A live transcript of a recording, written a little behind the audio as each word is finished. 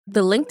The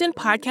LinkedIn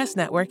Podcast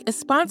Network is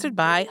sponsored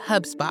by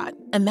HubSpot.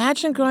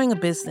 Imagine growing a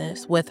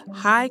business with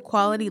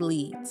high-quality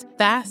leads,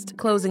 fast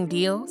closing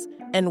deals,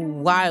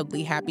 and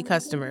wildly happy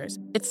customers.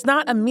 It's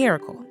not a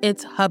miracle,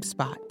 it's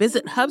HubSpot.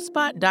 Visit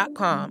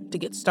HubSpot.com to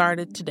get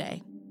started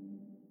today.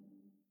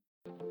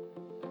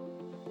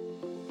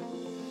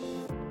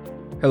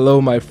 Hello,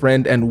 my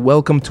friend, and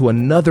welcome to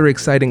another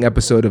exciting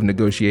episode of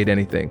Negotiate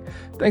Anything.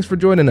 Thanks for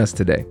joining us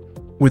today.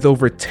 With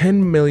over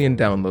 10 million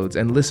downloads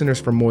and listeners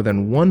from more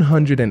than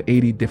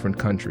 180 different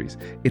countries,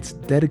 it's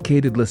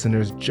dedicated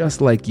listeners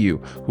just like you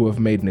who have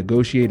made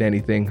Negotiate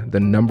Anything the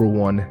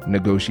 #1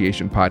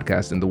 negotiation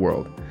podcast in the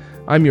world.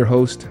 I'm your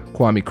host,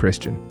 Kwame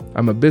Christian.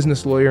 I'm a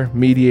business lawyer,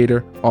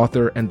 mediator,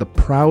 author, and the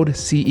proud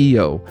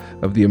CEO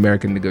of the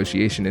American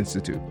Negotiation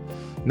Institute.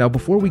 Now,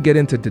 before we get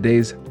into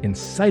today's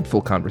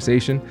insightful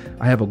conversation,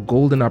 I have a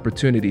golden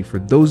opportunity for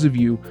those of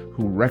you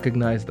who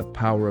recognize the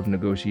power of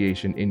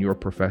negotiation in your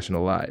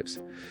professional lives.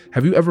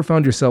 Have you ever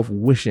found yourself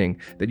wishing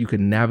that you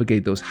could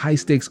navigate those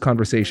high-stakes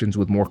conversations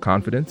with more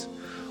confidence?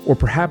 Or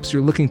perhaps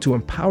you're looking to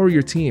empower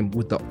your team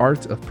with the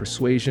art of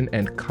persuasion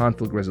and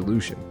conflict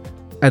resolution.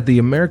 At the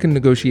American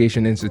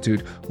Negotiation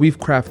Institute, we've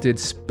crafted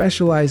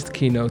specialized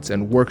keynotes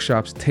and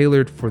workshops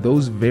tailored for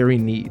those very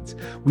needs.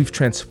 We've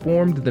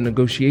transformed the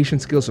negotiation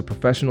skills of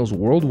professionals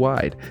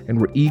worldwide,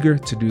 and we're eager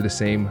to do the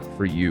same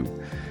for you.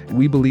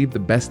 We believe the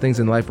best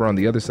things in life are on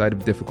the other side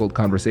of difficult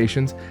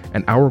conversations,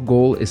 and our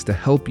goal is to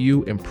help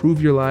you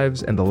improve your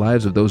lives and the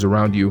lives of those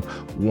around you,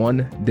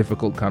 one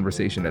difficult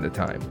conversation at a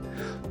time.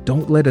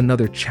 Don't let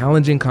another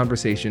challenging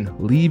conversation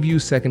leave you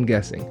second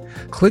guessing.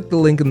 Click the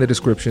link in the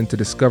description to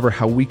discover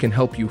how we can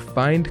help you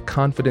find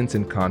confidence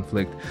in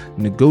conflict,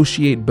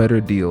 negotiate better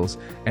deals,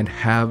 and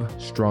have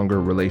stronger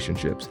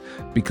relationships.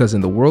 Because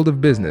in the world of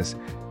business,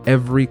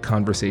 every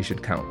conversation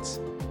counts.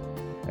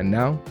 And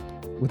now,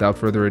 without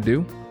further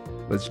ado,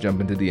 let's jump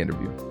into the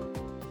interview.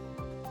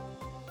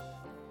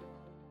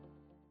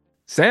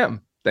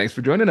 Sam, thanks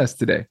for joining us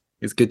today.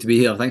 It's good to be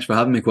here. Thanks for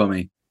having me,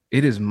 Kwame.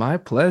 It is my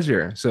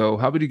pleasure. So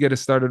how about you get us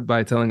started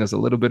by telling us a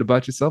little bit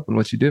about yourself and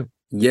what you do?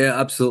 Yeah,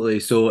 absolutely.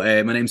 So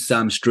my name's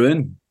Sam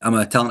Struan. I'm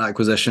a talent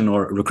acquisition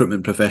or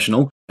recruitment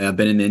professional. I've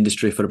been in the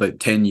industry for about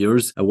 10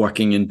 years,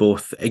 working in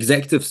both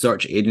executive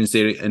search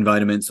agency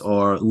environments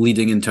or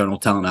leading internal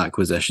talent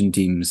acquisition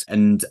teams.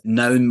 And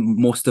now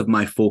most of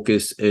my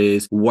focus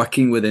is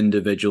working with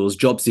individuals,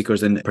 job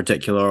seekers in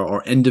particular,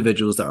 or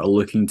individuals that are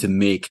looking to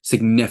make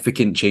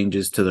significant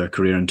changes to their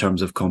career in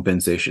terms of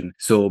compensation.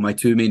 So my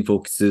two main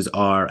focuses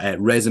are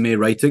resume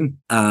writing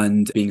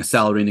and being a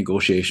salary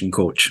negotiation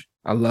coach.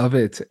 I love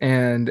it.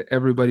 And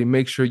everybody,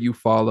 make sure you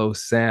follow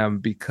Sam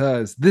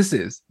because this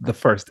is the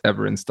first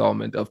ever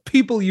installment of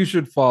people you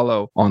should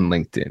follow on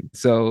LinkedIn.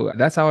 So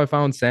that's how I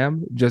found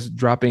Sam, just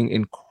dropping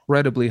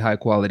incredibly high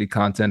quality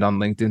content on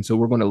LinkedIn. So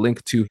we're going to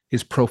link to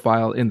his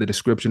profile in the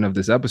description of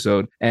this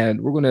episode.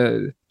 And we're going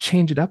to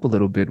change it up a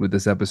little bit with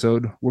this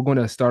episode. We're going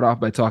to start off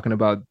by talking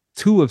about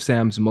two of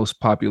Sam's most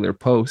popular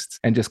posts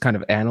and just kind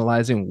of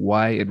analyzing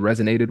why it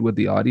resonated with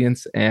the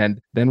audience. And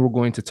then we're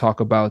going to talk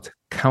about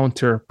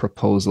counter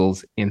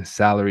proposals in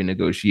salary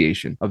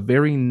negotiation, a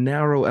very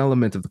narrow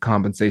element of the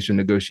compensation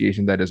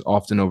negotiation that is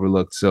often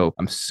overlooked. So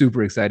I'm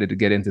super excited to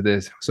get into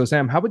this. So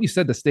Sam, how about you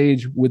set the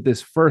stage with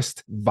this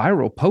first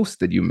viral post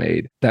that you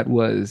made that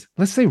was,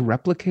 let's say,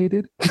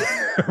 replicated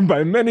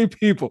by many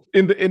people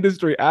in the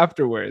industry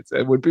afterwards.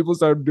 And when people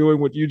start doing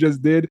what you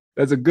just did,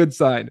 that's a good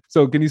sign.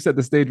 So can you set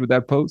the stage with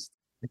that post?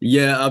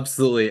 Yeah,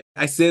 absolutely.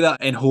 I say that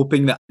in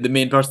hoping that the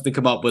main person to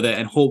come up with it,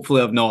 and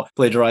hopefully I've not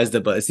plagiarized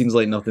it, but it seems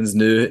like nothing's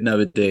new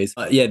nowadays.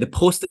 Yeah, the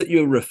post that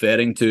you're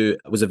referring to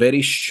was a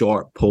very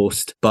short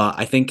post, but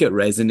I think it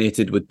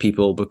resonated with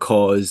people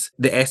because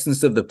the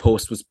essence of the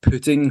post was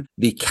putting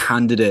the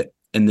candidate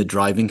in the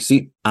driving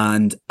seat.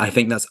 And I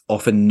think that's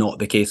often not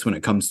the case when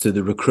it comes to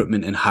the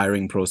recruitment and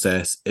hiring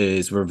process.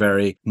 Is we're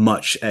very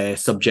much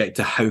subject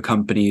to how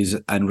companies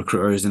and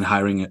recruiters and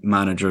hiring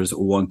managers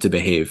want to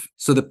behave.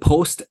 So the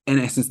post, in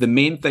essence, the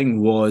main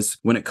thing was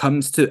when it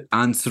comes to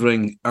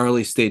answering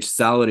early stage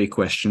salary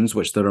questions,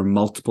 which there are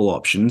multiple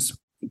options,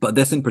 but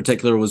this in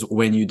particular was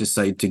when you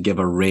decide to give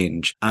a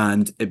range.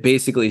 And it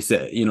basically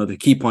said, the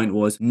key point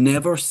was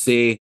never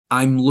say,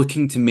 I'm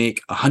looking to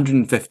make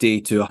 150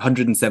 to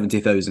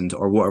 170,000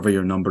 or whatever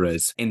your number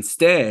is.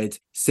 Instead,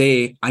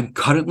 say I'm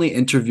currently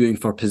interviewing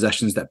for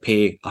positions that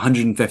pay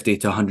 150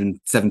 to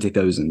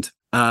 170,000.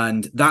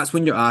 And that's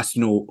when you're asked,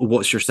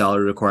 what's your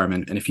salary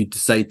requirement? And if you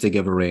decide to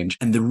give a range.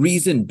 And the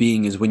reason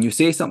being is when you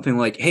say something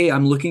like, hey,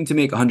 I'm looking to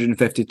make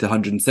 150 to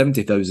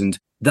 170,000,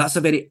 that's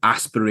a very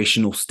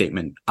aspirational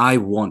statement. I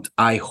want,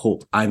 I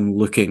hope, I'm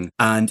looking.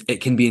 And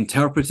it can be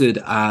interpreted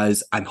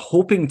as I'm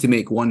hoping to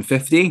make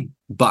 150,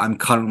 but I'm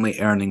currently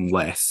earning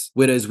less.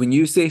 Whereas when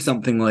you say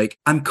something like,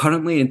 I'm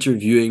currently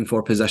interviewing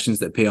for positions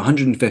that pay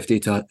 150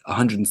 to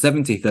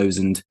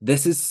 170,000,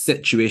 this is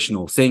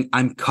situational, saying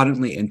I'm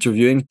currently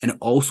interviewing, and it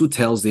also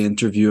tells the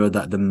interviewer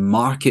that the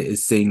market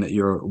is saying that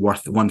you're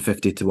worth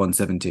 150 to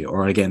 170,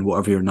 or again,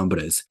 whatever your number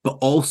is, but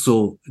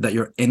also that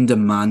you're in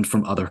demand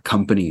from other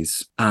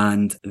companies.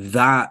 And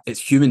that it's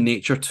human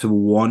nature to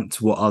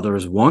want what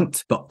others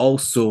want, but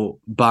also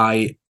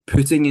by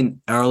putting in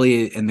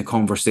early in the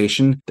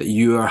conversation that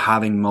you are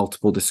having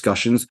multiple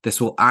discussions, this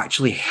will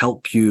actually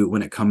help you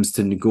when it comes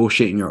to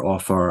negotiating your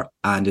offer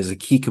and is a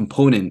key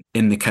component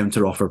in the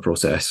counter offer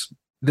process.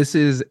 This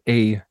is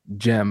a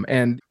gem,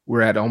 and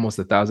we're at almost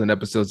 1,000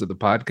 episodes of the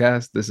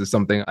podcast. This is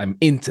something I'm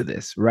into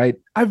this, right?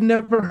 I've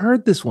never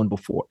heard this one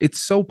before.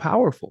 It's so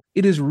powerful.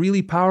 It is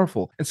really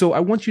powerful. And so I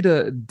want you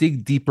to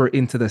dig deeper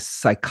into the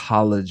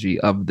psychology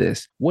of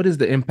this. What is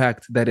the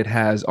impact that it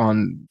has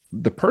on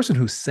the person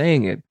who's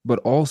saying it, but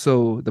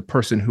also the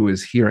person who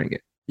is hearing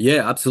it?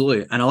 Yeah,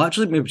 absolutely. And I'll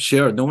actually maybe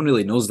share, no one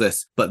really knows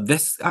this, but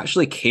this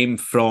actually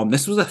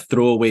this was a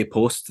throwaway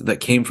post that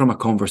came from a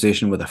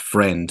conversation with a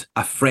friend.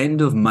 A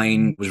friend of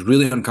mine was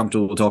really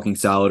uncomfortable talking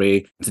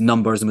salary to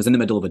numbers and was in the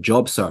middle of a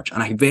job search.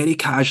 And I very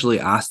casually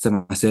asked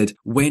him, I said,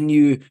 when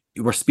you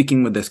were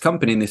speaking with this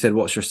company and they said,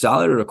 what's your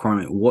salary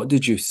requirement? What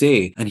did you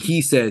say? And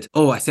he said,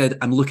 I said,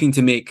 I'm looking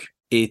to make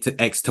A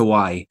to X to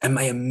Y. And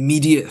my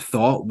immediate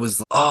thought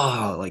was,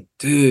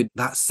 dude,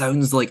 that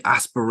sounds like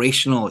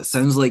aspirational. It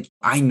sounds like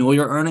I know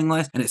you're earning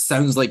less and it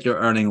sounds like you're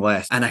earning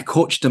less. And I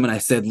coached him and I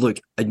said, look,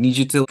 I need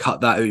you to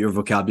cut that out of your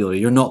vocabulary.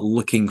 You're not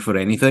looking for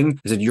anything.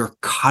 I said, you're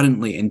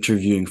currently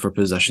interviewing for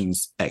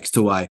positions X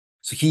to Y.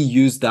 So he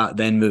used that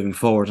then moving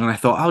forward. And I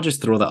thought, I'll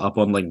just throw that up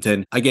on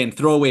LinkedIn. Again,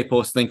 throwaway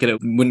post thinking it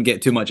wouldn't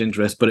get too much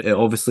interest, but it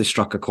obviously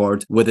struck a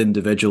chord with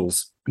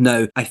individuals.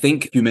 Now, I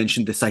think you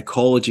mentioned the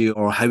psychology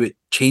or how it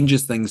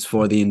changes things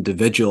for the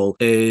individual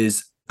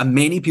is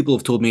many people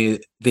have told me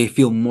they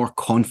feel more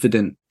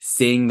confident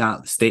saying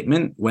that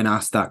statement when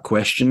asked that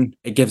question.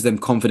 It gives them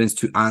confidence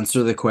to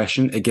answer the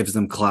question. It gives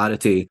them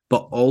clarity.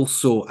 But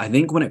also, I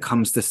think when it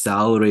comes to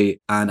salary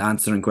and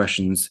answering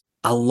questions,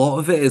 a lot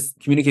of it is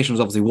communication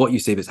is obviously what you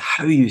say, but it's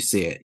how you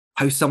say it,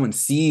 how someone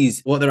sees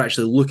what they're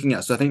actually looking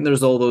at. So I think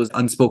there's all those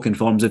unspoken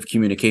forms of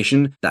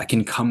communication that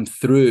can come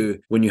through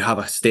when you have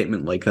a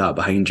statement like that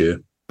behind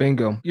you.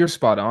 Bingo. You're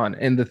spot on.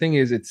 And the thing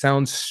is, it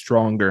sounds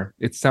stronger.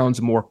 It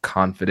sounds more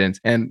confident.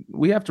 And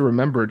we have to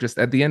remember, just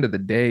at the end of the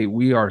day,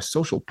 we are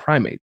social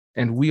primates.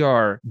 And we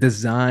are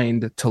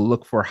designed to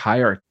look for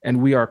hierarchy.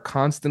 And we are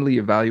constantly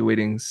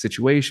evaluating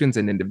situations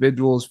and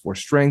individuals for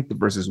strength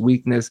versus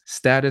weakness,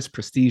 status,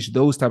 prestige,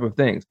 those type of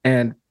things.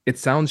 And it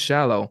sounds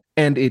shallow,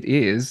 and it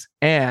is.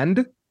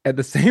 And at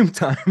the same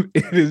time,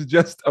 it is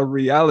just a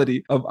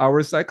reality of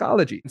our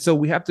psychology. So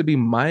we have to be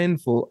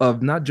mindful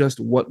of not just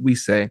what we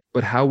say,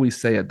 but how we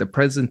say it. The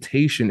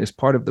presentation is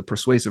part of the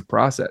persuasive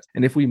process.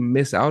 And if we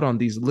miss out on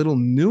these little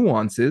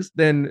nuances,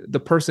 then the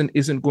person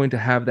isn't going to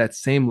have that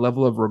same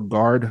level of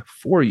regard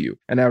for you.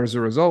 And as a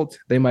result,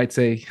 they might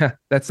say,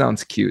 that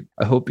sounds cute.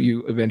 I hope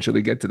you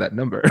eventually get to that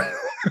number.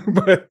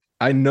 But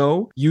I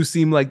know you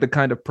seem like the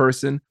kind of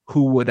person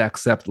who would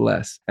accept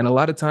less. And a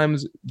lot of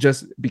times,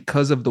 just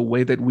because of the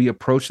way that we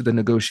approach the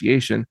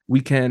negotiation,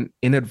 we can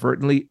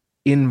inadvertently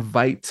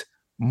invite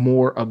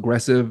more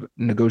aggressive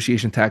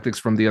negotiation tactics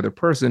from the other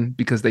person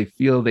because they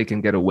feel they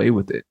can get away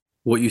with it.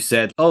 What you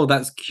said,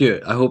 that's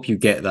cute. I hope you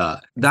get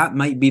that. That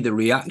might be the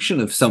reaction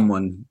of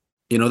someone.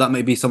 You know, that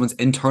might be someone's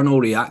internal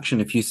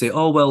reaction if you say,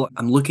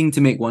 I'm looking to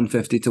make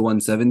 150 to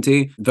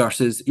 170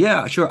 versus,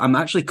 yeah, sure, I'm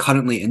actually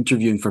currently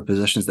interviewing for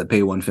positions that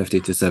pay 150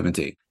 to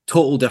 70.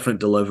 Total different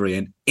delivery.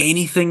 And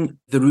anything,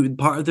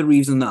 part of the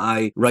reason that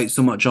I write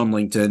so much on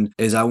LinkedIn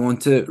is I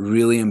want to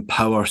really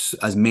empower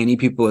as many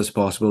people as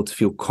possible to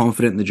feel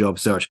confident in the job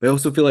search. I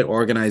also feel like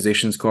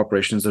organizations,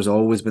 corporations, there's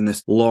always been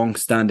this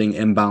long-standing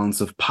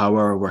imbalance of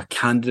power where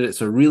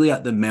candidates are really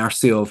at the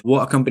mercy of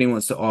what a company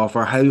wants to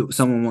offer, how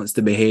someone wants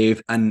to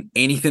behave, and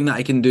anything that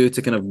I can do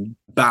to kind of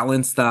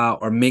balance that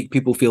or make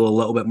people feel a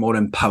little bit more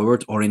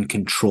empowered or in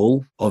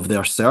control of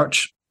their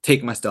search.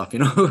 Take my stuff,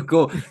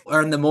 go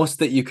earn the most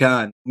that you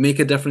can, make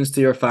a difference to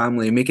your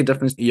family, make a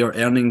difference to your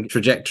earning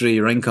trajectory,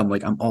 your income.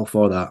 Like, I'm all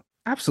for that.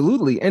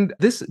 Absolutely. And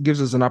this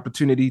gives us an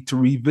opportunity to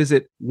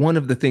revisit one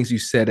of the things you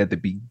said at the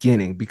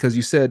beginning, because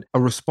you said a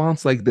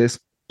response like this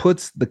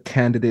puts the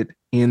candidate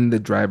in the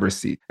driver's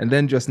seat. And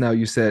then just now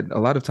you said a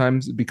lot of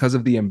times because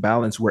of the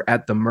imbalance, we're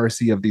at the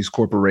mercy of these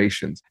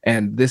corporations.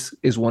 And this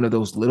is one of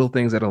those little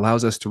things that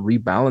allows us to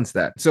rebalance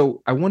that.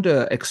 So I want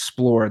to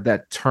explore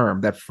that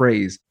term, that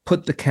phrase,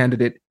 put the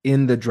candidate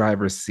in the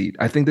driver's seat.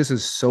 I think this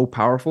is so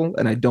powerful,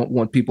 and I don't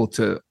want people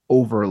to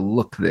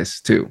overlook this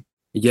too.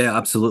 Yeah,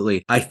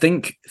 absolutely. I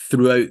think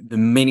throughout the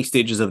many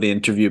stages of the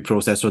interview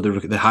process or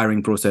the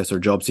hiring process or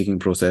job seeking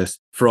process,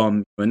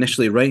 from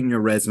initially writing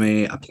your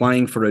resume,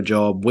 applying for a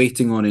job,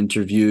 waiting on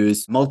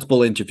interviews,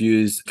 multiple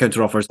interviews,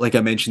 counter offers, like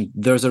I mentioned,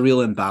 there's a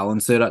real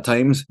imbalance there at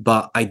times.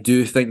 But I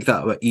do think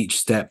that at each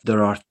step,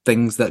 there are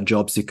things that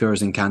job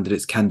seekers and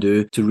candidates can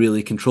do to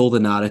really control the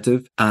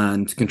narrative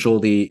and control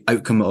the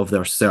outcome of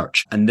their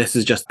search. And this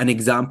is just an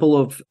example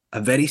of a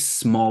very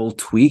small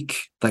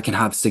tweak that can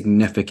have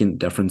significant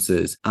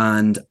differences.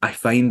 And I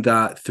find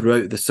that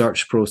throughout the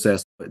search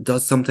process, it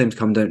does sometimes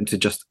come down to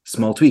just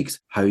small tweaks.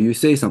 How you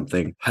say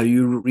something, how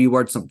you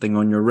reword something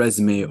on your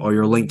resume or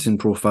your LinkedIn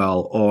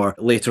profile, or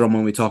later on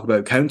when we talk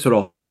about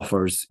counter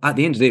offers. At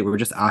the end of the day, we're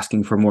just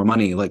asking for more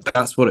money. Like,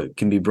 that's what it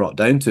can be brought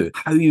down to.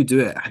 How you do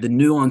it, the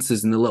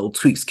nuances and the little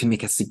tweaks can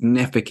make a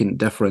significant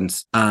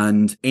difference.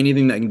 And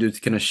anything that I can do to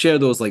kind of share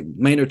those like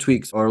minor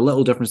tweaks or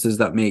little differences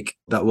that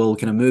will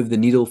kind of move the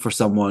needle for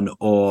someone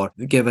or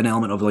give an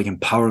element of like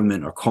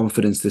empowerment or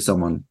confidence to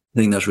someone, I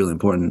think that's really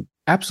important.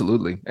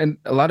 Absolutely. And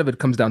a lot of it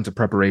comes down to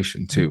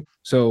preparation too.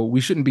 So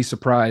we shouldn't be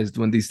surprised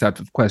when these types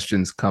of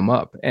questions come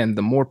up. And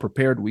the more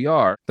prepared we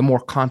are, the more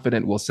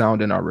confident we'll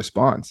sound in our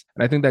response.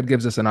 And I think that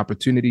gives us an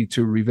opportunity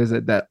to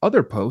revisit that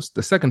other post,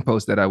 the second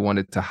post that I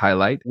wanted to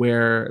highlight,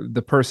 where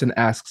the person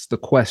asks the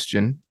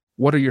question,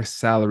 what are your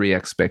salary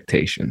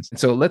expectations?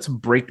 So let's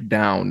break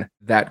down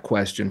that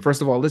question.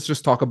 First of all, let's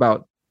just talk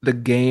about the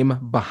game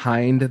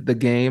behind the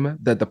game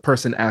that the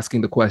person asking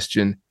the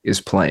question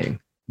is playing.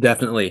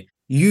 Definitely.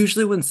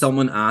 Usually when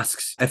someone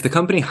asks, if the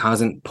company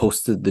hasn't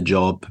posted the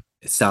job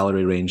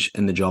salary range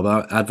in the job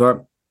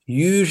advert,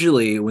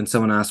 usually when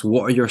someone asks,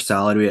 what are your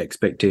salary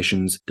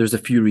expectations? There's a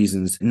few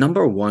reasons.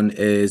 Number one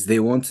is they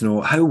want to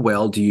know, how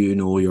well do you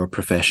know your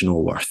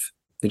professional worth?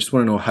 They just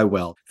want to know how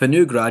well. If a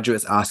new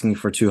graduate's asking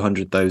for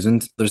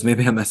 200,000, there's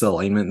maybe a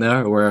misalignment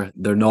there where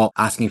they're not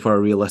asking for a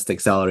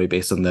realistic salary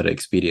based on their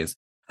experience.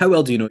 How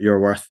well do you know your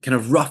worth? Kind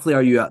of roughly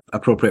are you at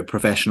appropriate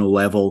professional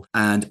level?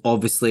 And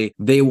obviously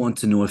they want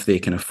to know if they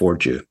can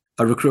afford you.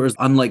 A recruiter is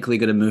unlikely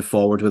going to move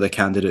forward with a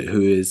candidate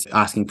who is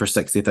asking for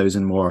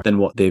 60,000 more than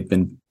what they've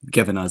been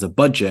given as a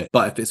budget.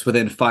 But if it's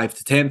within 5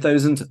 to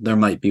 10,000, there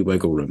might be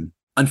wiggle room.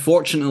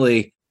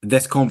 Unfortunately,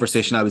 this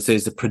conversation, I would say,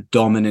 is the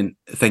predominant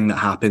thing that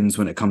happens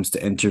when it comes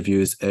to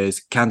interviews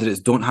is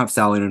candidates don't have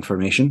salary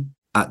information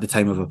at the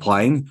time of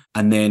applying.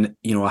 And then,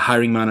 a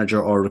hiring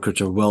manager or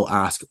recruiter will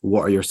ask,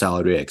 what are your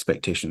salary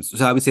expectations?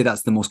 So I would say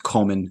that's the most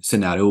common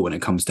scenario when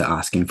it comes to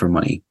asking for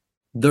money.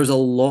 There's a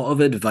lot of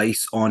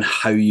advice on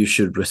how you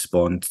should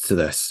respond to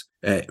this,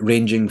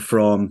 ranging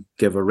from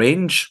give a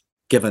range,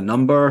 give a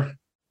number,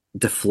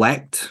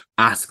 deflect,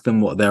 ask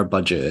them what their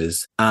budget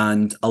is.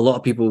 And a lot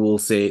of people will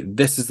say,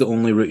 this is the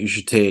only route you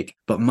should take.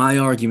 But my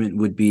argument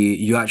would be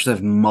you actually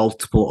have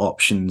multiple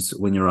options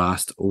when you're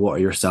asked, what are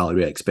your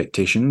salary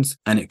expectations?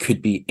 And it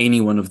could be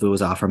any one of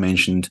those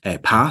aforementioned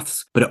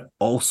paths, but it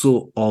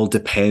also all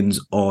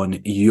depends on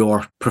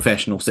your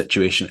professional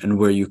situation and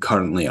where you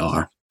currently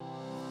are.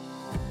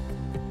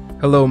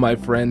 Hello, my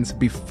friends.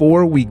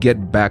 Before we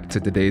get back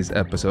to today's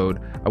episode,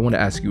 I want to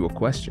ask you a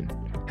question.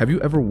 Have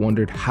you ever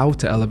wondered how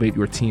to elevate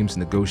your team's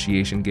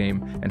negotiation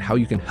game and how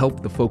you can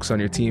help the folks on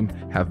your team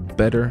have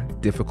better,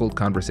 difficult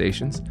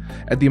conversations?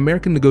 At the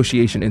American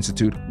Negotiation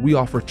Institute, we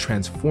offer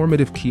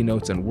transformative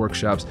keynotes and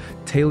workshops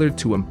tailored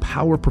to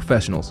empower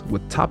professionals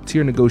with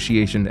top-tier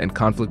negotiation and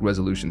conflict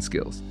resolution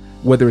skills.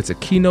 Whether it's a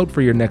keynote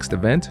for your next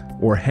event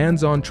or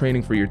hands-on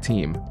training for your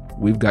team,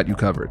 we've got you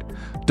covered.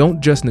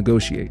 Don't just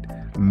negotiate.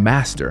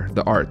 Master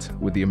the art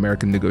with the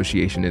American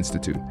Negotiation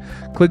Institute.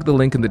 Click the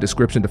link in the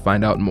description to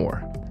find out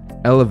more.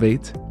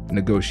 Elevate,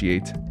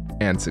 negotiate,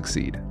 and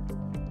succeed.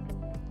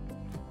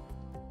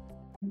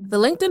 The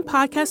LinkedIn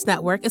Podcast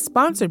Network is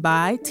sponsored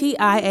by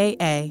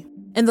TIAA.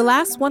 In the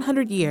last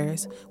 100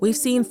 years, we've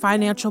seen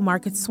financial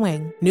markets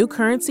swing, new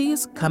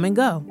currencies come and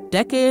go,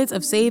 decades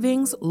of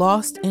savings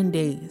lost in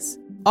days,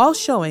 all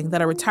showing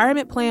that a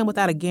retirement plan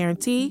without a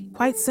guarantee,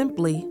 quite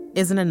simply,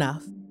 isn't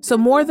enough. So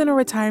more than a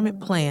retirement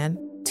plan,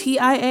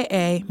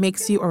 TIAA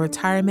makes you a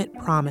retirement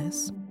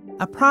promise.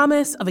 A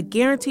promise of a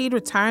guaranteed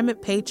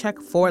retirement paycheck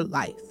for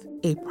life.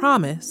 A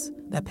promise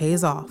that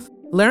pays off.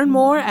 Learn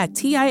more at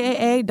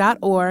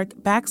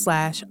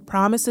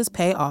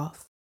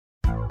TIAA.org/promisespayoff.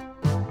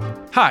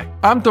 Hi,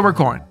 I'm Tomer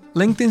Cohen,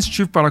 LinkedIn's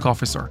Chief Product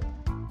Officer.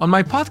 On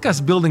my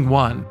podcast, Building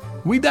One,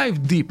 we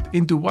dive deep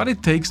into what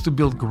it takes to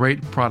build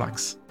great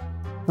products.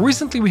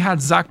 Recently, we had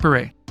Zach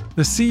Perret,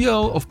 the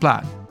CEO of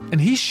Plaid,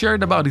 and he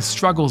shared about his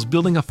struggles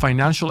building a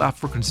financial app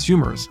for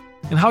consumers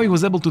and how he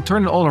was able to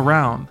turn it all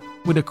around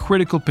with a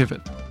critical pivot.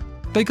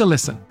 Take a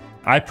listen.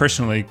 I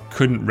personally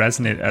couldn't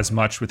resonate as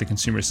much with the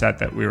consumer set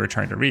that we were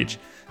trying to reach.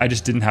 I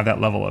just didn't have that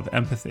level of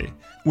empathy.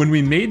 When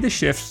we made the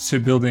shift to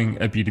building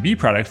a B2B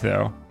product,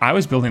 though, I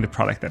was building the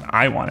product that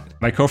I wanted.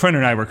 My co-founder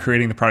and I were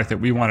creating the product that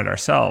we wanted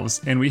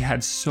ourselves, and we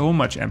had so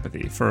much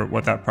empathy for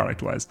what that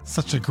product was.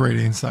 Such a great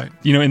insight.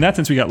 In that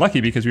sense, we got lucky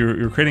because we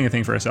were creating a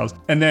thing for ourselves.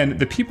 And then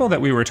the people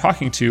that we were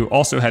talking to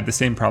also had the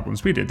same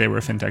problems we did. They were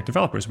fintech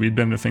developers. We'd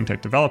been a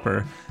fintech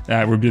developer.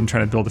 We've been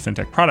trying to build a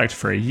fintech product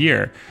for a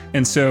year.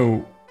 And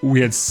so we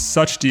had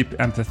such deep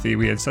empathy.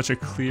 We had such a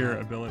clear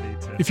ability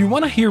to... If you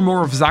want to hear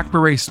more of Zach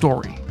Perret's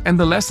story and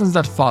the lessons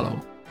that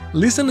follow,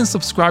 listen and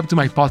subscribe to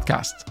my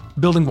podcast,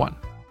 Building One.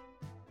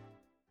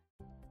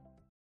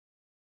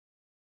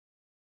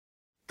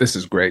 This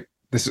is great.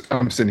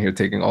 I'm sitting here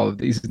taking all of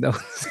these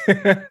notes.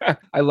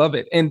 I love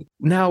it. And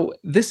now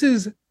this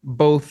is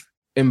both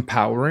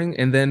empowering,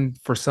 and then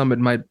for some, it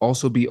might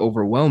also be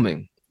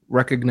overwhelming,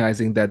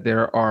 recognizing that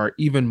there are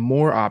even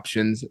more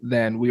options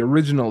than we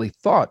originally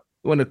thought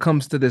when it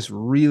comes to this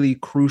really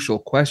crucial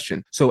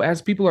question. So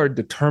as people are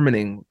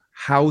determining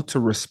how to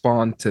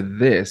respond to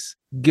this,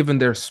 given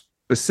their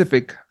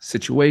specific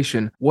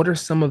situation, what are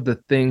some of the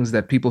things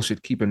that people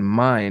should keep in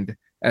mind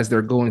as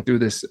they're going through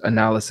this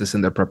analysis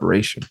and their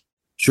preparation?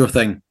 Sure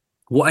thing.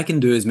 What I can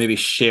do is maybe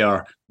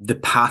share the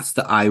paths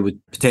that I would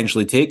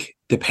potentially take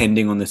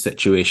depending on the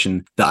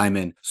situation that I'm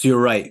in. So you're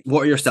right.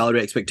 What are your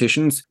salary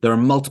expectations? There are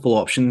multiple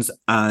options,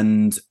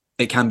 and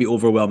it can be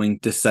overwhelming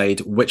to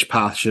decide which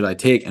path should I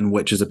take and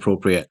which is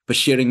appropriate. But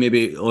sharing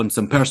maybe on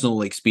some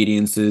personal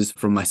experiences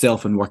from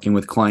myself and working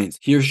with clients,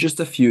 here's just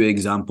a few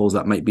examples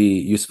that might be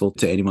useful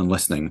to anyone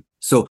listening.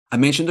 So I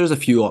mentioned there's a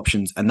few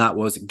options, and that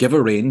was give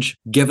a range,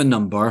 give a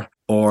number,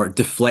 or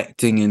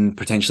deflecting and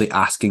potentially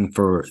asking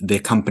for the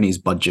company's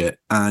budget.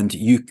 And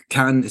you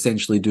can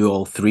essentially do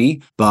all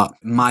three, but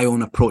my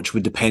own approach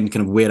would depend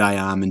kind of where I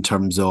am in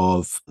terms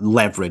of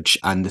leverage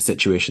and the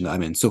situation that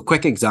I'm in. So a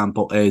quick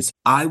example is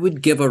I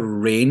would give a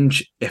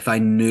range if I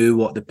knew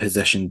what the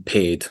position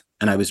paid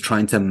and I was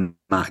trying to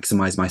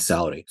maximize my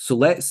salary. So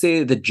let's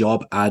say the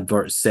job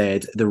advert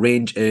said the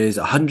range is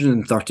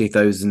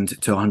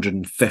 130,000 to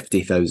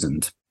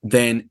 150,000.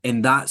 Then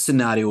in that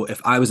scenario, if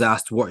I was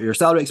asked what are your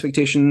salary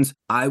expectations,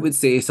 I would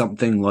say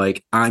something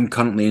like, I'm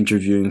currently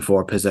interviewing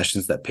for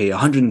positions that pay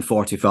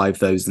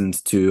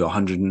 145,000 to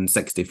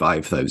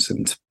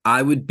 165,000.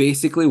 I would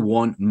basically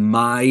want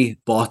my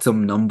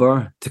bottom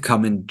number to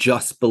come in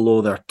just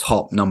below their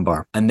top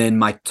number. And then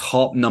my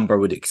top number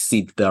would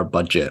exceed their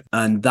budget.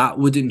 And that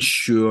would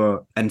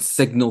ensure and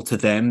signal to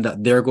them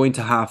that they're going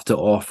to have to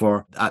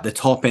offer at the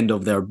top end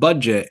of their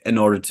budget in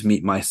order to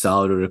meet my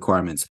salary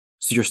requirements.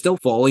 So you're still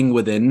falling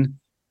within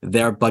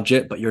their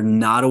budget, but you're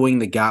narrowing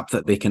the gap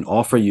that they can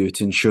offer you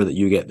to ensure that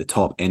you get the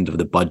top end of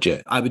the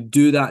budget. I would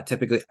do that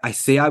typically. I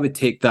say I would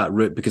take that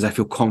route because I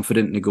feel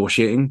confident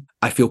negotiating.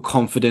 I feel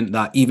confident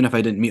that even if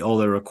I didn't meet all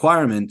the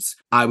requirements,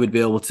 I would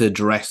be able to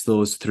address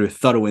those through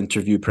thorough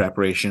interview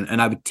preparation,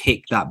 and I would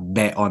take that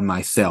bet on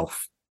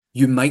myself.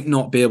 You might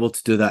not be able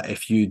to do that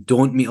if you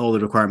don't meet all the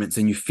requirements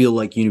and you feel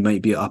like you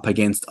might be up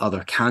against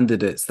other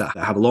candidates that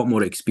have a lot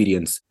more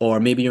experience, or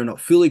maybe you're not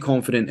fully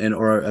confident in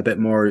or a bit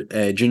more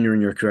junior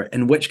in your career,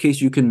 in which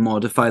case you can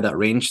modify that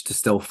range to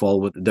still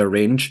fall with their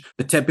range.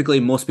 But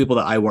typically most people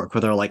that I work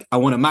with are like, I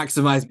want to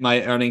maximize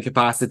my earning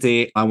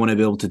capacity. I want to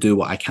be able to do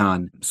what I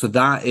can. So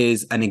that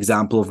is an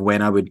example of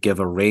when I would give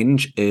a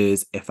range,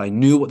 is if I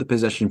knew what the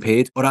position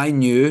paid, or I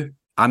knew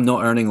I'm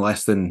not earning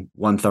less than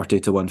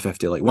 130 to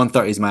 150. Like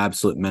 130 is my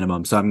absolute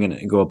minimum. So I'm going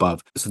to go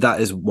above. So that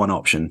is one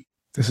option.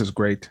 This is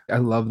great. I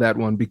love that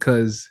one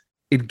because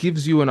it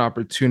gives you an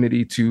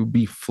opportunity to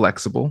be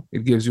flexible.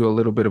 It gives you a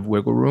little bit of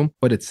wiggle room,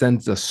 but it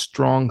sends a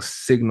strong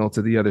signal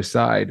to the other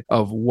side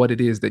of what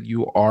it is that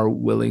you are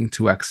willing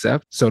to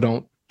accept. So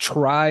don't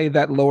try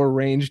that lower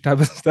range type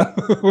of stuff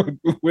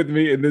with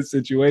me in this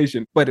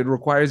situation, but it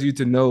requires you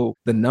to know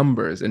the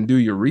numbers and do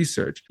your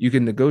research. You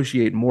can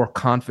negotiate more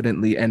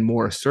confidently and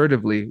more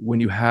assertively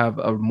when you have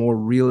a more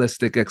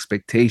realistic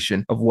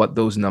expectation of what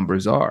those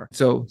numbers are.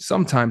 So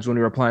sometimes when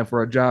you're applying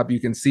for a job,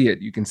 you can see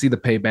it. You can see the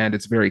pay band.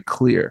 It's very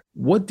clear.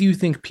 What do you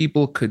think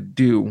people could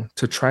do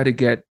to try to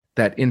get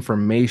that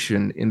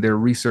information in their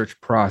research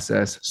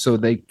process so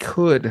they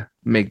could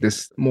make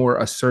this more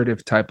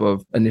assertive type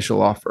of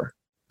initial offer?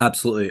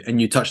 Absolutely.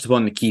 And you touched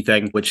upon the key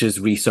thing, which is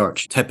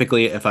research.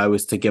 Typically, if I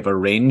was to give a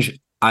range,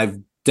 I've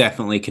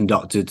definitely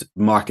conducted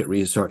market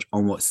research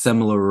on what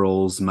similar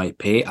roles might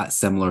pay at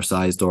similar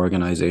sized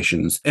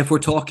organizations. If we're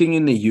talking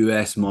in the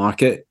US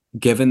market,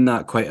 given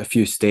that quite a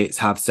few states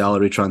have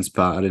salary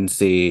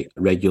transparency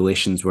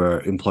regulations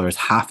where employers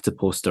have to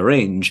post a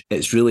range,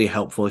 it's really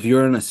helpful. If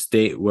you're in a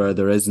state where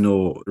there is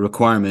no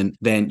requirement,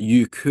 then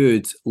you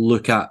could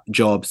look at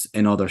jobs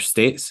in other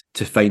states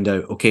to find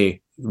out, okay,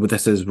 well,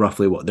 this is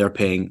roughly what they're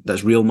paying.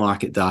 That's real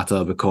market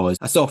data, because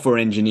a software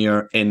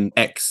engineer in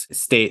X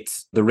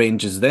states, the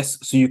range is this.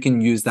 So you can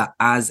use that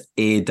as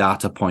a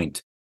data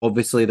point.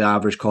 Obviously, the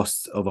average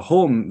cost of a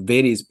home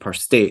varies per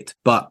state,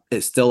 but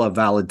it's still a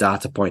valid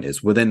data point.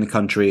 It's within the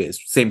country, it's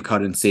same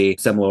currency,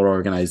 similar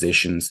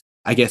organizations.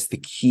 I guess the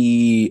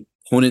key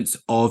components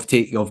of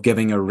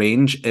giving a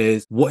range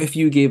is, what if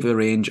you gave a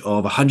range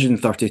of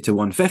 130 to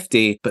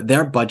 150, but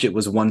their budget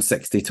was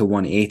 160 to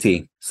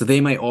 180? So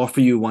they might offer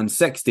you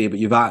 160, but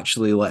you've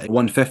actually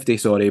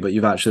 150, but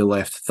you've actually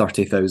left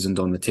 30,000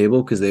 on the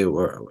table because they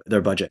were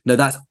their budget. Now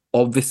that's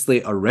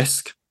obviously a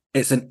risk.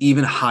 It's an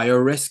even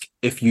higher risk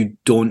if you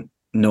don't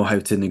know how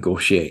to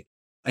negotiate.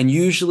 And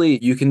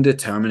usually you can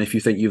determine if you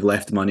think you've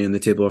left money on the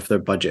table or if their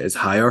budget is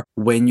higher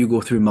when you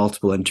go through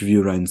multiple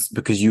interview rounds,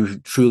 because you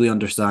truly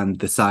understand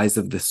the size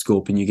of the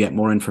scope and you get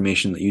more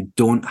information that you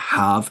don't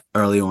have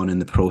early on in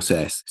the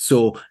process.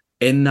 So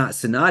in that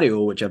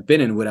scenario, which I've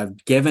been in, where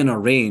I've given a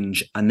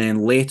range and then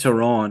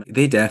later on,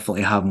 they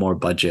definitely have more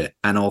budget.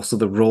 And also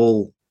the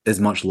role is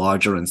much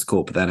larger in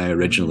scope than I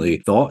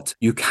originally thought.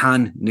 You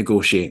can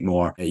negotiate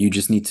more. You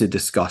just need to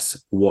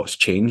discuss what's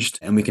changed.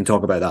 And we can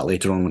talk about that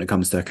later on when it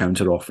comes to a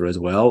counter offer as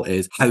well,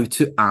 is how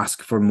to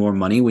ask for more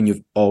money when you've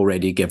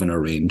already given a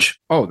range.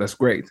 Oh, that's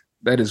great.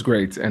 That is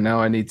great. And now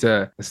I need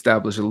to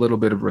establish a little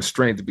bit of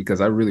restraint because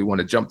I really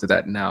want to jump to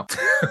that now.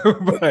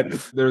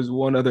 But there's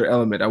one other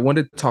element. I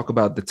wanted to talk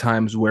about the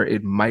times where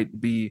it might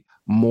be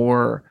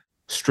more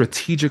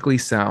strategically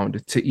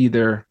sound to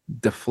either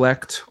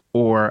deflect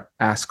or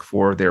ask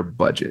for their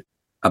budget.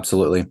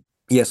 Absolutely.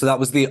 Yeah, so that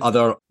was the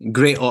other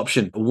great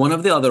option. One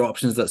of the other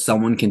options that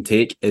someone can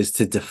take is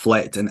to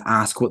deflect and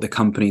ask what the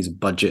company's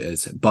budget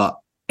is. But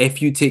if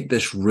you take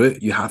this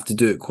route, you have to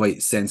do it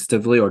quite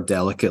sensitively or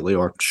delicately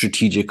or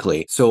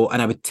strategically.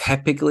 And I would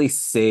typically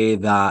say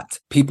that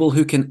people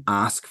who can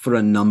ask for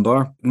a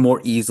number more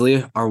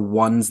easily are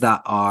ones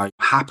that are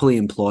happily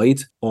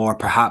employed, or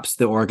perhaps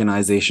the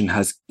organization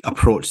has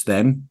approached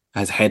them,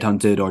 has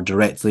headhunted or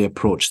directly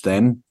approached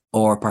them.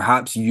 Or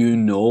perhaps you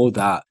know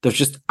that there's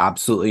just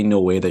absolutely no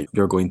way that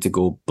you're going to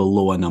go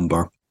below a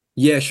number.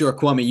 Yeah, sure.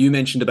 Kwame, you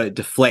mentioned about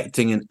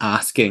deflecting and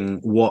asking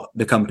what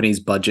the company's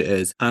budget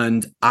is.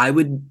 And I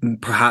would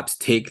perhaps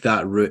take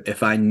that route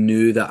if I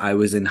knew that I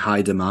was in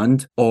high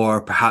demand, or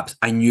perhaps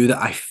I knew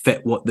that I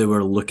fit what they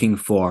were looking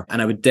for.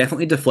 And I would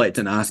definitely deflect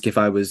and ask if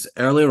I was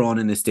earlier on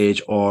in the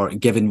stage or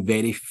given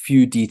very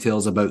few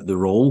details about the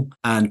role.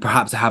 And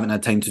perhaps I haven't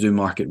had time to do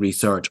market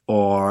research,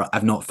 or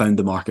I've not found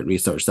the market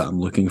research that I'm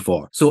looking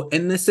for. So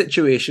in this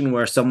situation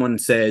where someone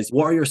says,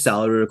 what are your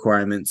salary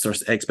requirements or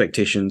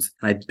expectations?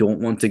 And I don't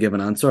want to give an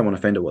answer, I want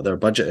to find out what their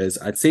budget is.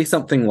 I'd say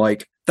something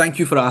like, thank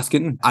you for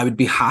asking. I would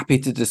be happy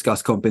to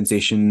discuss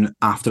compensation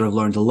after I've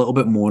learned a little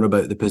bit more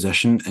about the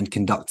position and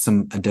conduct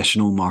some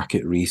additional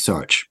market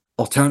research.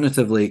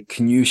 Alternatively,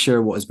 can you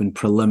share what has been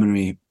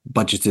preliminary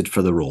budgeted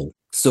for the role?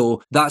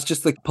 So that's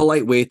just the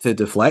polite way to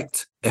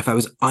deflect. If I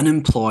was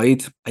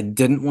unemployed, I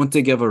didn't want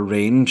to give a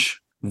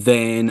range,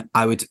 then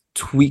I would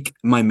tweak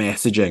my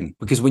messaging,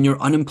 because when you're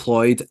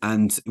unemployed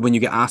and when you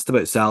get asked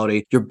about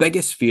salary, your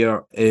biggest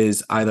fear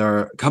is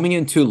either coming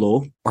in too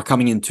low or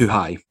coming in too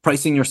high,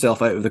 pricing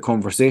yourself out of the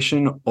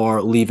conversation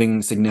or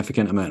leaving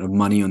significant amount of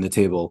money on the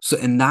table. So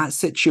in that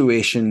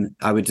situation,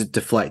 I would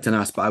deflect and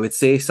ask, but I would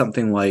say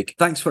something like,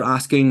 thanks for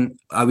asking.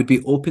 I would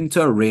be open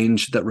to a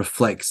range that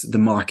reflects the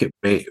market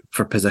rate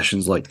for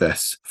positions like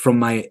this. From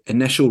my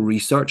initial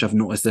research, I've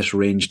noticed this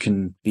range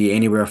can be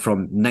anywhere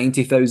from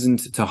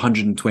 90,000 to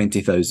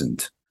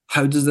 120,000.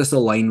 How does this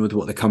align with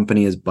what the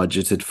company has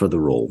budgeted for the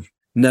role?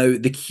 Now,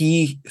 the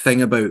key thing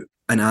about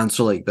an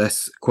answer like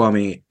this,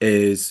 Kwame,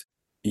 is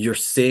you're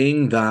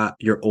saying that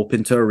you're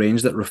open to a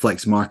range that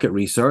reflects market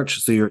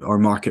research, or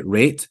market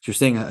rate. You're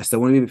saying I still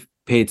want to be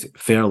paid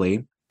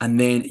fairly. And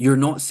then you're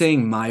not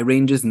saying my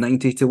range is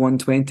 90 to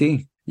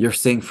 120. You're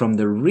saying from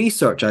the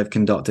research I've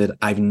conducted,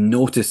 I've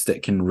noticed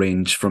it can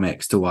range from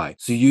X to Y.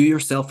 So you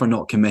yourself are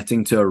not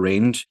committing to a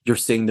range. You're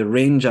saying the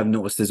range I've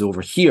noticed is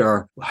over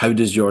here. How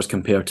does yours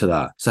compare to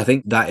that? So I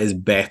think that is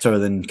better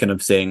than kind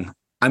of saying,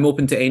 I'm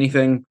open to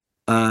anything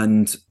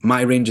and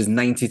my range is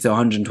 90 to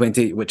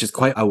 120, which is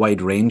quite a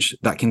wide range.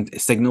 That can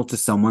signal to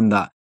someone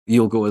that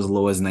you'll go as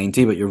low as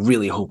 90, but you're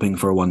really hoping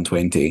for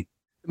 120.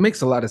 It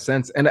makes a lot of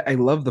sense. And I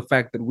love the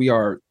fact that we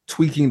are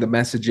tweaking the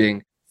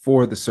messaging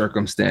for the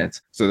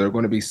circumstance. So there are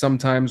going to be some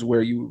times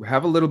where you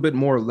have a little bit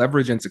more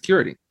leverage and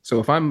security. So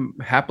if I'm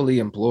happily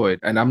employed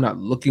and I'm not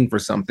looking for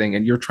something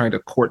and you're trying to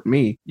court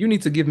me, you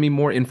need to give me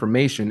more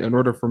information in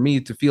order for me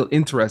to feel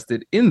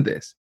interested in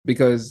this,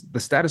 because the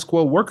status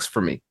quo works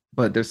for me.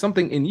 But there's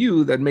something in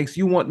you that makes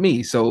you want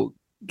me. So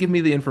give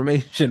me the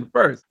information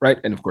first, right?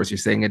 And of course, you're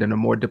saying it in a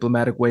more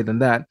diplomatic way than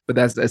that, but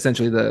that's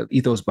essentially the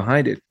ethos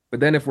behind it. But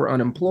then if we're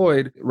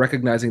unemployed,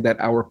 recognizing that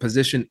our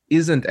position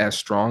isn't as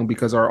strong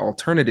because our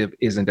alternative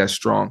isn't as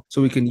strong.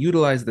 So we can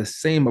utilize the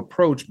same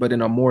approach, but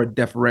in a more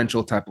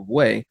deferential type of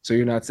way. So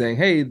you're not saying,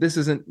 hey, this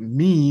isn't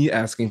me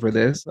asking for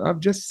this.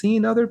 I've just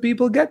seen other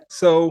people get.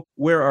 So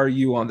where are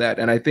you on that?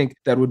 And I think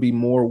that would be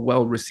more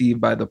well received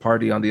by the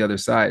party on the other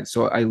side.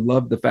 So I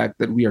love the fact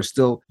that we are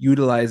still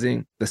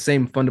utilizing the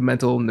same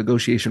fundamental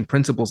negotiation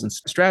principles and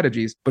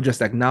strategies, but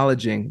just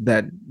acknowledging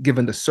that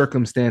given the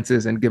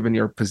circumstances and given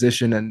your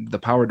position and the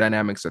power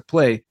dynamics at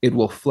play, it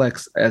will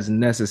flex as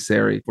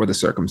necessary for the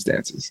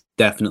circumstances.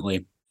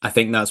 Definitely. I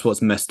think that's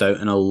what's missed out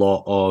in a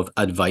lot of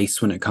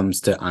advice when it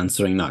comes to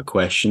answering that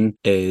question,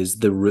 is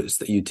the routes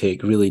that you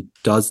take really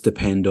does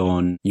depend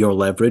on your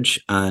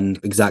leverage and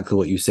exactly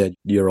what you said,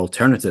 your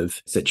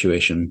alternative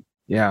situation.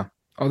 Yeah.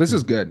 Oh, this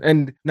is good.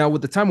 And now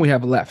with the time we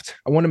have left,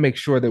 I want to make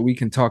sure that we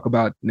can talk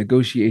about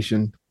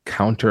negotiation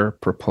counter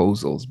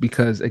proposals,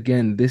 because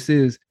again, this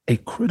is a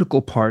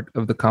critical part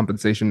of the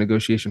compensation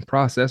negotiation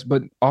process,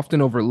 but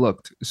often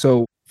overlooked.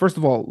 So first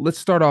of all, let's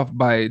start off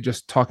by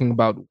just talking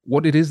about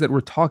what it is that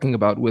we're talking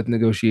about with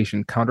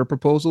negotiation counter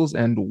proposals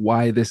and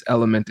why this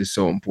element is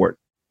so important.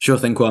 Sure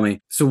thing,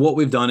 Kwame. So what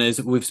we've done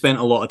is we've spent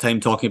a lot of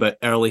time talking about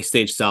early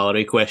stage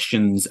salary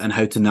questions and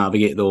how to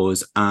navigate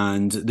those.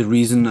 And the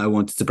reason I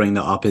wanted to bring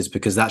that up is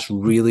because that's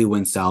really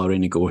when salary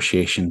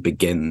negotiation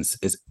begins.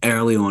 It's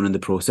early on in the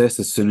process.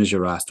 As soon as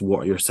you're asked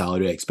what are your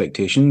salary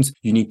expectations,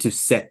 you need to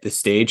set the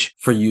stage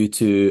for you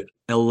to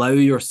allow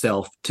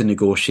yourself to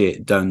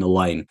negotiate down the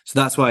line. So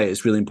that's why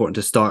it's really important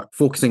to start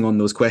focusing on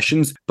those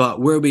questions.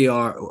 But where we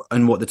are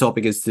and what the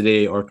topic is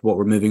today, or what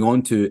we're moving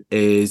on to,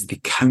 is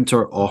the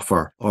counter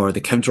offer or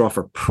the counter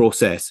offer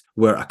process,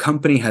 where a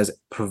company has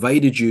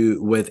provided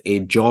you with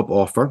a job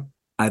offer,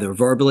 either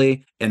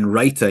verbally, in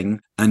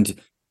writing, and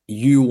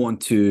you want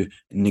to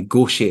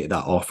negotiate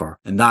that offer.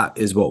 And that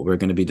is what we're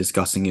going to be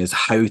discussing, is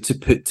how to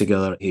put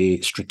together a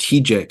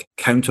strategic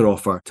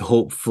counteroffer to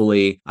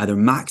hopefully either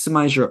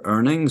maximize your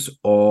earnings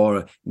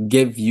or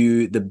give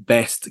you the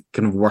best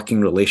kind of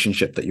working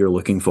relationship that you're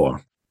looking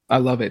for. I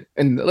love it.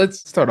 And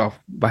let's start off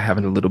by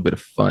having a little bit of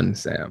fun,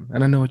 Sam.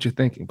 And I know what you're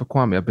thinking, but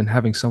Kwame, I've been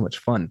having so much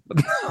fun.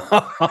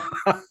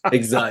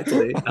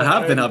 Exactly. I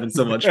have been having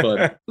so much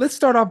fun. Let's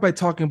start off by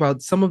talking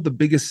about some of the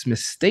biggest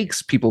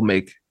mistakes people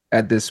make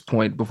at this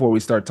point before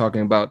we start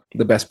talking about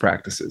the best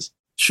practices.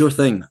 Sure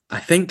thing. I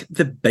think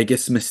the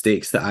biggest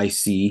mistakes that I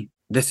see,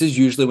 this is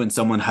usually when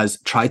someone has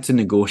tried to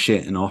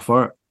negotiate an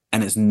offer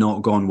and it's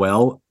not gone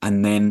well.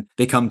 And then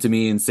they come to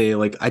me and say,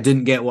 like, I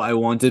didn't get what I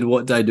wanted.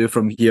 What do I do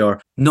from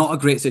here? Not a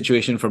great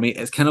situation for me.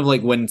 It's kind of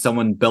like when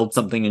someone builds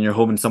something in your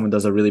home and someone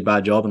does a really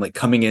bad job, and like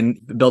coming in,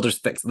 builders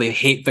they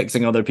hate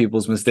fixing other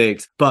people's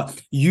mistakes.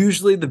 But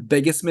usually the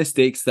biggest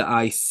mistakes that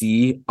I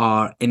see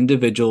are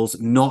individuals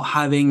not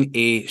having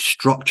a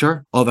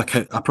structure of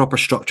a proper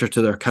structure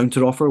to their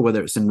counteroffer,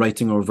 whether it's in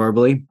writing or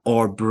verbally,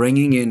 or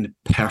bringing in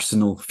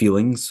personal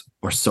feelings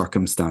or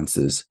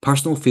circumstances.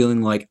 Personal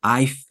feeling like,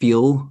 I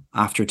feel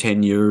after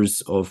 10 years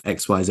of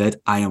XYZ,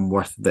 I am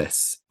worth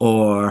this.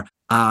 Or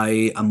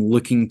I am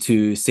looking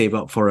to save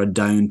up for a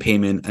down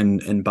payment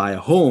and buy a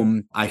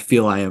home. I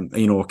feel I am,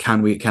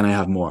 can I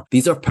have more?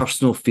 These are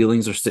personal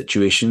feelings or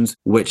situations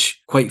which,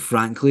 quite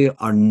frankly,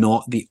 are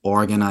not the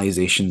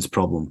organization's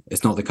problem.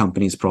 It's not the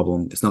company's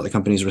problem. It's not the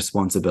company's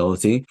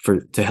responsibility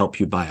to help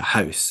you buy a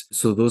house.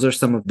 So those are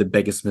some of the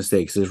biggest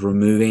mistakes, is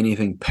remove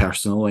anything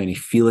personal, any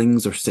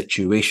feelings or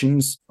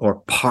situations or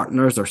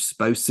partners or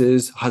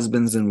spouses,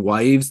 husbands and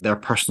wives, their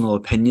personal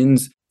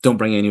opinions. Don't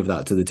bring any of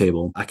that to the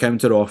table. A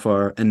counter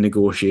offer in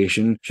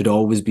negotiation should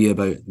always be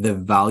about the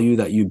value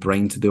that you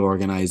bring to the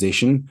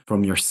organization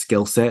from your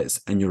skill sets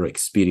and your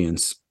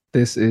experience.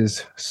 This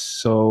is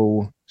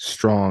so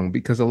strong,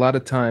 because a lot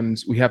of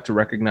times we have to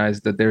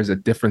recognize that there's a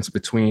difference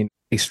between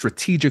a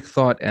strategic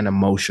thought and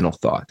emotional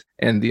thought.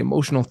 And the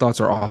emotional thoughts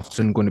are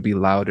often going to be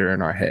louder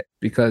in our head,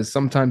 because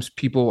sometimes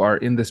people are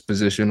in this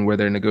position where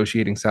they're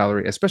negotiating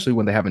salary, especially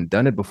when they haven't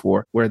done it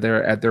before, where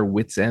they're at their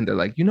wits' end. They're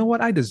like, you know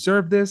what? I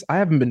deserve this. I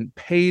haven't been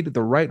paid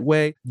the right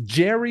way.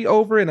 Jerry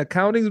over in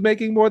accounting is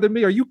making more than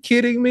me. Are you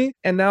kidding me?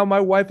 And now my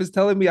wife is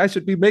telling me I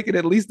should be making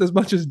at least as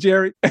much as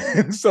Jerry.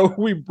 And so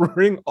we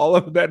bring all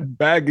of that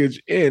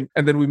baggage in,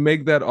 and then we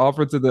make that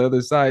offer to the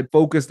other side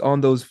focused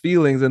on those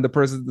feelings. And the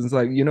person is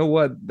like, you know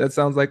what? That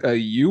sounds like a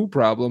you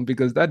problem,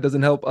 because that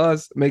doesn't help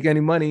us make any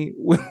money,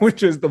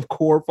 which is the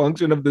core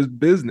function of this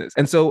business.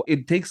 And so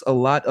it takes a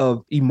lot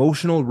of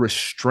emotional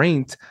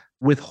restraint,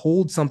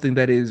 withhold something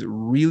that is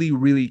really,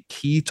 really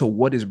key to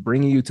what is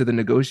bringing you to the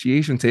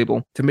negotiation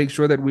table, to make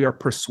sure that we are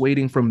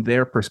persuading from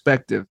their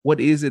perspective.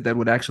 What is it that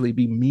would actually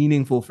be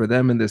meaningful for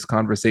them in this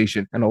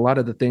conversation? And a lot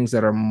of the things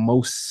that are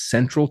most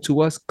central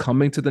to us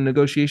coming to the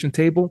negotiation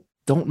table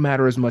don't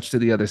matter as much to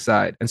the other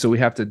side. And so we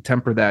have to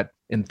temper that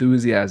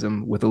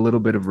enthusiasm with a little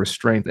bit of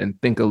restraint and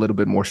think a little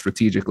bit more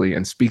strategically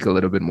and speak a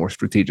little bit more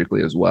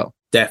strategically as well.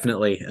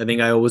 Definitely. I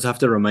think I always have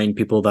to remind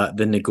people that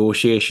the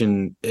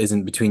negotiation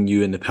isn't between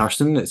you and the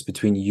person, it's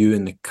between you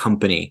and the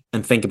company.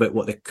 And think about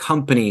what the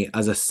company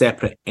as a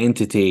separate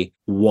entity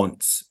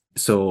wants.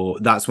 So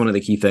that's one of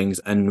the key things.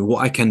 And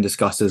what I can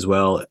discuss as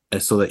well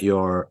is, so that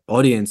your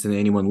audience and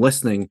anyone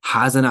listening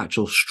has an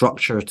actual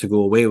structure to go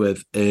away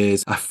with,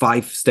 is a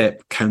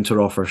 5-step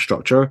counteroffer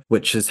structure,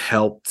 which has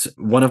helped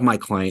one of my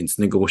clients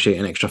negotiate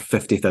an extra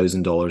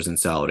 $50,000 in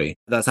salary.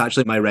 That's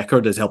actually my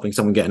record, is helping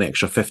someone get an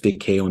extra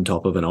 $50,000 on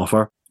top of an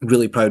offer.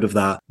 Really proud of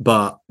that.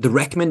 But the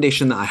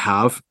recommendation that I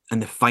have,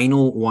 and the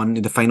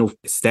final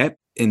step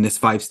in this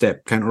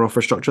 5-step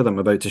counteroffer structure that I'm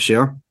about to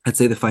share, I'd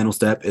say the final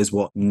step is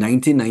what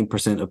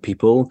 99% of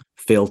people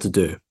fail to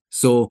do.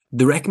 So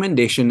the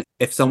recommendation,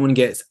 if someone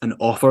gets an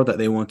offer that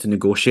they want to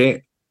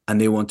negotiate, and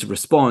they want to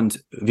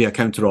respond via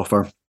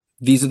counteroffer,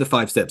 these are the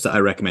 5 steps that I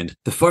recommend.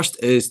 The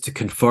first is to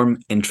confirm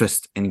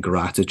interest and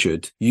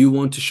gratitude. You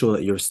want to show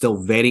that you're still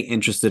very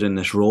interested in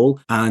this role,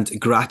 and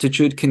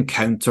gratitude can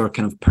counter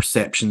kind of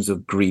perceptions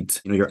of greed.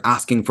 You're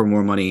asking for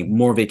more money,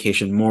 more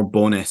vacation, more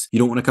bonus. You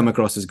don't want to come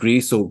across as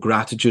greedy, so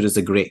gratitude is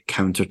a great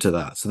counter to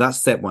that. So that's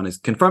step 1, is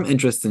confirm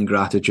interest and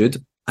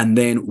gratitude. And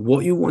then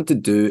what you want to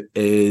do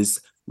is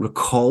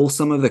recall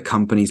some of the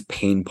company's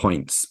pain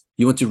points.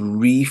 You want to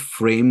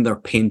reframe their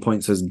pain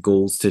points as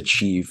goals to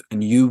achieve.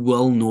 And you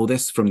will know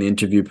this from the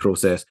interview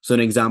process. So an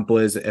example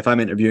is if I'm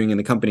interviewing and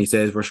the company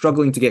says, we're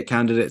struggling to get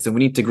candidates and we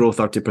need to grow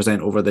 30%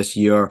 over this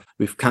year.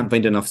 We can't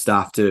find enough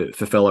staff to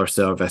fulfill our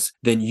service.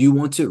 Then you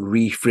want to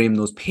reframe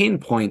those pain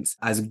points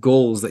as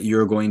goals that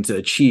you're going to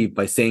achieve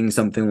by saying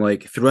something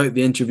like, throughout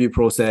the interview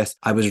process,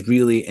 I was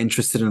really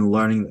interested in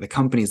learning that the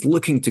company is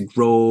looking to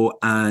grow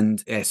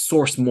and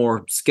source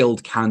more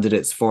skilled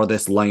candidates for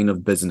this line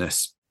of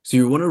business. So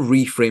you want to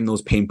reframe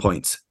those pain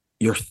points.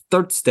 Your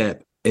third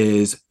step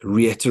is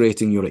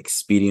reiterating your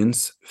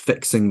experience,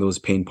 fixing those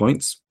pain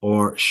points,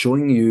 or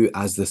showing you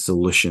as the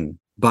solution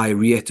by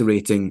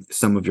reiterating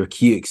some of your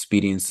key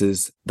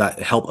experiences that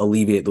help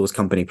alleviate those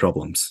company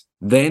problems.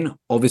 Then,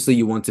 obviously,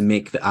 you want to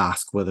make the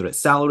ask, whether it's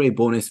salary,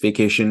 bonus,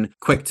 vacation.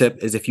 Quick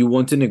tip is if you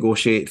want to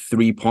negotiate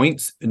 3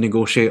 points,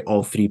 negotiate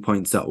all 3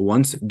 points at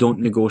once. Don't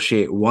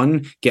negotiate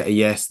one, get a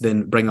yes,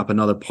 then bring up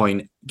another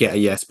point, get a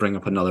yes, bring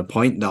up another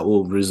point. That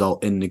will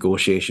result in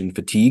negotiation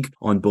fatigue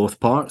on both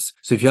parts.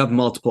 So if you have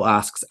multiple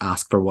asks,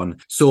 ask for one.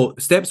 So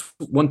steps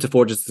 1 to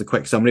 4, just as a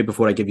quick summary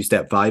before I give you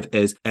step 5,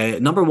 is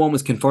number 1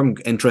 was confirm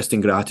interest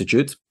and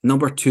gratitude.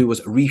 Number 2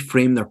 was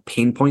reframe their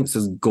pain points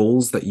as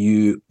goals that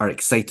you are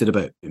excited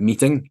about meeting.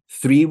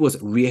 3 was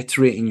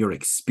reiterating your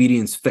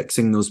experience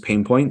fixing those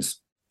pain points.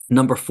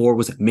 Number 4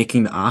 was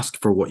making the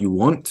ask for what you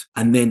want.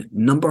 And then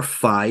number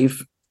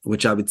 5,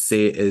 which I would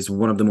say is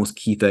one of the most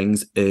key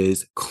things,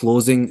 is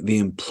closing the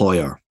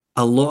employer.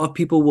 A lot of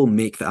people will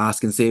make the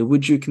ask and say,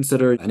 would you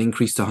consider an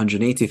increase to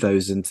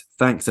 180,000?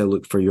 Thanks, I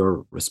look for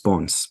your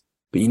response.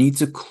 But you need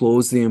to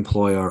close the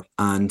employer,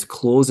 and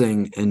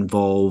closing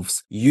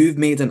involves you've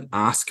made an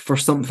ask for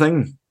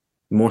something,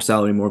 more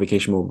salary, more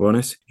vacation, more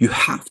bonus. You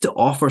have to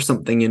offer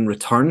something in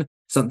return,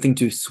 something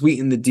to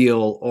sweeten the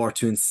deal or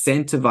to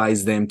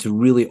incentivize them to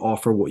really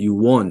offer what you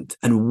want.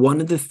 And one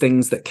of the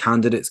things that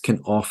candidates can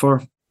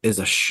offer is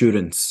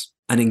assurance.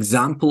 An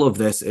example of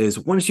this is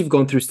once you've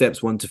gone through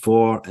steps 1 to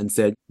 4 and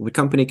said, would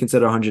company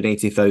consider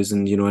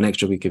 180,000, an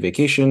extra week of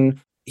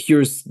vacation?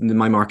 Here's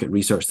my market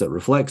research that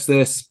reflects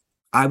this.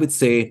 I would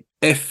say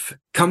if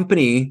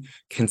company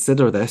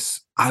consider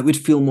this, I would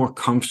feel more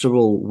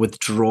comfortable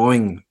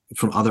withdrawing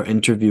from other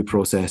interview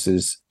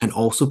processes and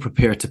also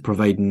prepare to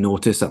provide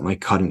notice at my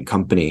current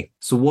company.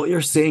 So what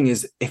you're saying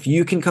is if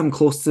you can come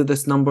close to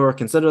this number,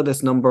 consider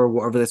this number,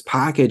 whatever this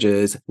package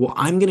is, what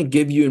I'm going to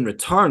give you in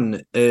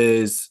return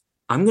is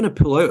I'm going to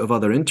pull out of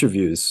other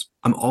interviews.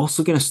 I'm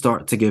also going to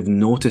start to give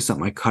notice at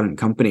my current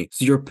company.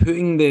 So you're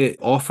putting the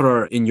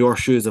offerer in your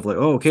shoes of like,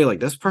 oh, okay,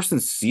 like this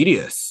person's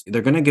serious.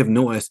 They're going to give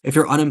notice. If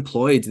you're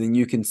unemployed, then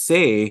you can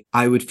say,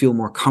 I would feel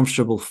more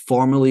comfortable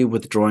formally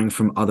withdrawing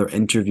from other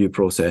interview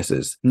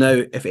processes.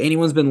 Now, if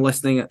anyone's been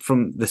listening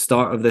from the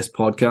start of this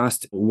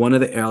podcast, one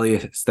of the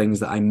earliest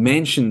things that I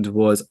mentioned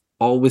was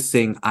always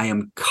saying, I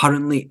am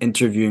currently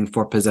interviewing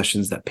for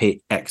positions that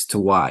pay X to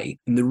Y.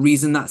 And the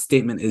reason that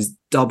statement is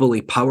doubly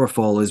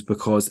powerful is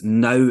because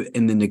now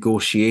in the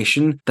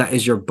negotiation, that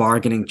is your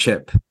bargaining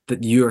chip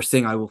that you are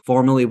saying, I will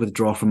formally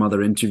withdraw from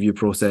other interview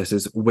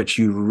processes, which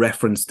you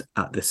referenced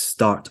at the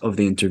start of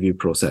the interview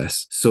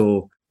process.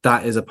 So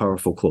that is a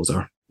powerful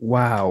closer.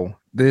 Wow.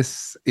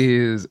 This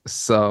is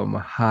some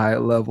high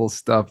level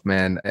stuff,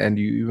 man. And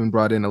you even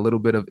brought in a little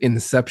bit of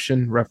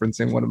Inception,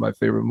 referencing one of my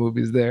favorite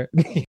movies there.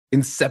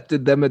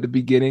 Incepted them at the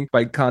beginning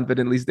by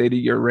confidently stating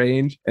your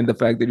range and the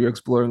fact that you're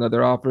exploring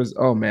other offers.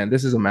 Oh man,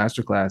 this is a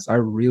masterclass. I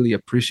really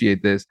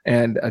appreciate this.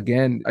 And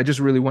again, I just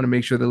really want to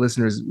make sure the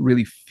listeners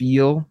really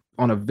feel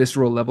on a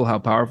visceral level how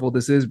powerful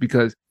this is,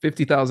 because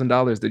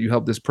 $50,000 that you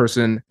helped this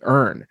person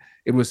earn,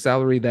 it was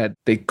salary that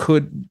they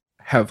could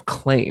have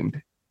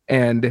claimed.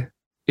 And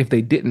if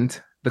they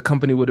didn't, the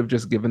company would have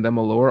just given them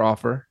a lower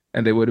offer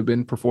and they would have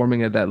been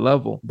performing at that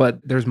level. But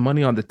there's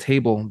money on the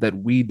table that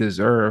we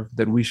deserve,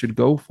 that we should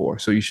go for.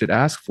 So you should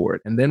ask for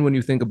it. And then when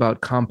you think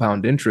about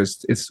compound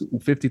interest, it's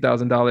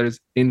 $50,000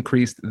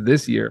 increased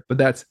this year, but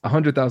that's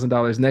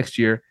 $100,000 next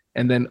year,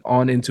 and then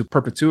on into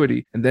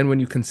perpetuity. And then when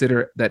you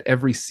consider that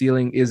every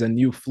ceiling is a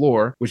new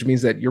floor, which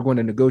means that you're going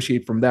to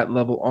negotiate from that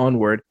level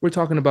onward, we're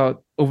talking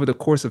about over the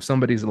course of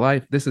somebody's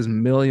life, this is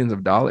millions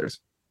of dollars.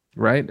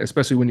 Right?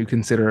 Especially when you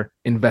consider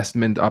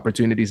investment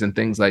opportunities and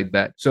things like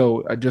that.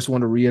 So I just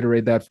want to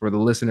reiterate that for the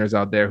listeners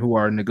out there who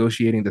are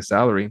negotiating the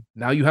salary.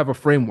 Now you have a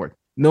framework.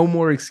 No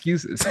more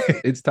excuses.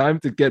 It's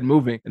time to get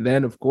moving. And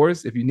then, of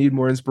course, if you need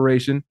more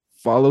inspiration,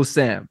 follow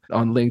Sam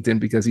on LinkedIn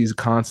because he's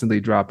constantly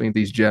dropping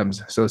these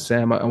gems. So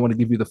Sam, I want to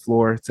give you the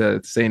floor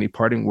to say any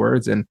parting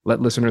words and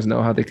let listeners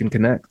know how they can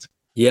connect.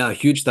 Yeah, a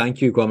huge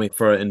thank you, Kwame,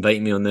 for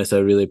inviting me on this. I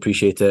really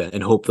appreciate it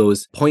and hope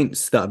those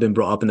points that have been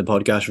brought up in the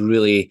podcast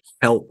really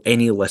help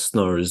any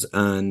listeners.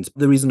 And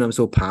the reason I'm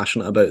so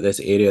passionate about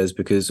this area is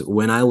because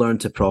when I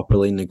learned to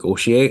properly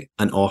negotiate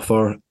an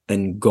offer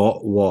and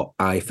got what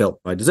I felt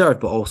I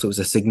deserved, but also it was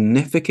a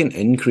significant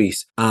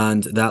increase.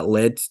 And that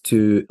led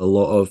to a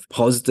lot of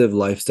positive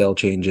lifestyle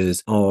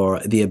changes or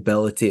the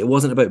ability. It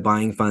wasn't about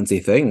buying fancy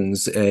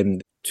things.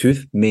 Two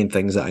main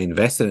things that I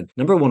invested in.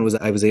 Number one was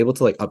I was able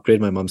to upgrade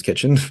my mom's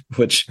kitchen,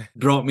 which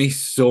brought me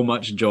so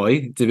much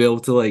joy to be able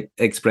to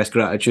express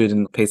gratitude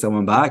and pay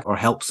someone back or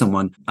help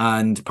someone.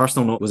 And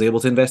personal note, was able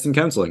to invest in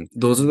counseling.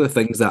 Those are the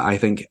things that I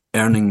think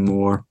earning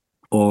more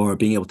or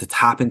being able to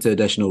tap into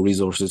additional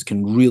resources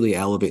can really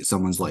elevate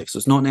someone's life. So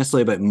it's not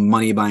necessarily about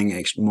money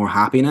buying more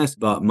happiness,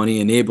 but money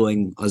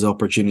enabling us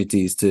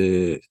opportunities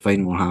to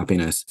find more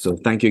happiness. So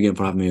thank you again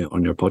for having me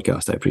on your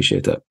podcast. I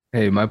appreciate it.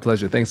 Hey, my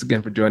pleasure. Thanks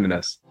again for joining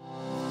us.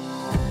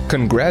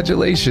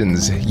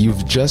 Congratulations!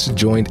 You've just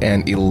joined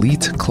an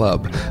elite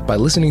club. By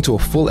listening to a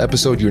full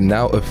episode, you're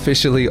now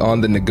officially on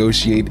the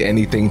Negotiate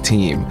Anything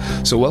team.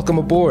 So welcome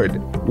aboard.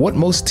 What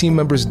most team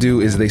members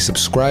do is they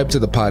subscribe to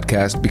the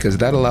podcast because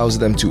that allows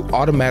them to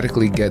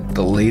automatically get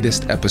the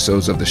latest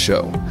episodes of the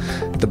show.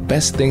 The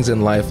best things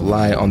in life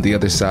lie on the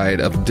other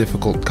side of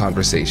difficult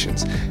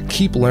conversations.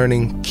 Keep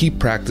learning, keep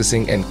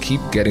practicing, and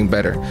keep getting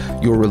better.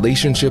 Your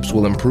relationships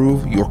will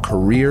improve, your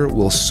career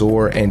will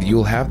soar, and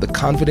you'll have the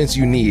confidence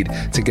you need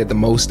to get the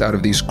most out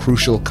of these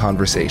crucial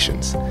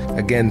conversations.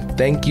 Again,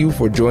 thank you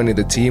for joining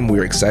the team.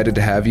 We're excited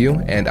to have you,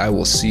 and I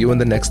will see you in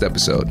the next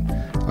episode.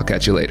 I'll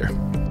catch you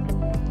later.